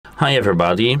Hi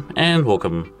everybody and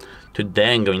welcome.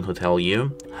 Today I'm going to tell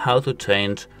you how to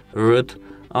change route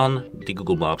on the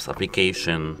Google Maps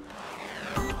application.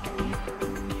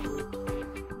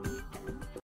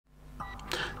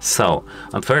 So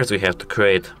at first we have to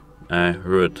create a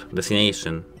route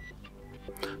destination.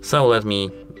 So let me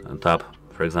tap,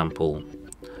 for example,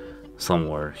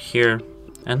 somewhere here,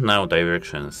 and now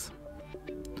directions.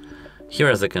 Here,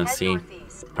 as you can see,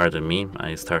 pardon me,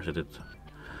 I started it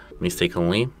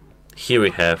mistakenly. Here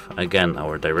we have again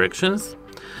our directions,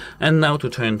 and now to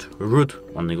change route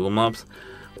on Google Maps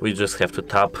we just have to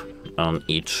tap on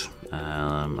each,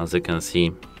 as you can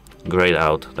see, grayed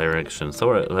out direction.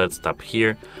 So let's tap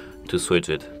here to switch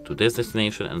it to this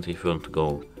destination, and if you want to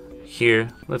go here,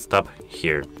 let's tap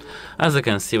here. As you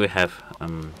can see, we have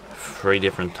 3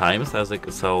 different times,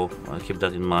 so keep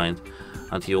that in mind,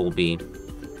 and you will be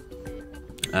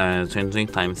changing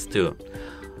times too.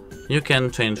 You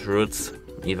can change routes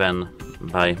even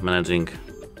by managing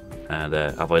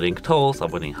the avoiding tolls,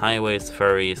 avoiding highways,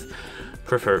 ferries,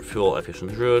 prefer fuel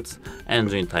efficient routes,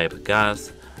 engine type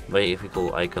gas,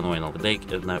 vehicle icon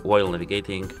while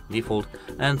navigating, default,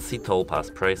 and see toll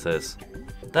pass prices.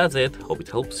 That's it, hope it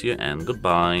helps you, and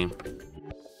goodbye.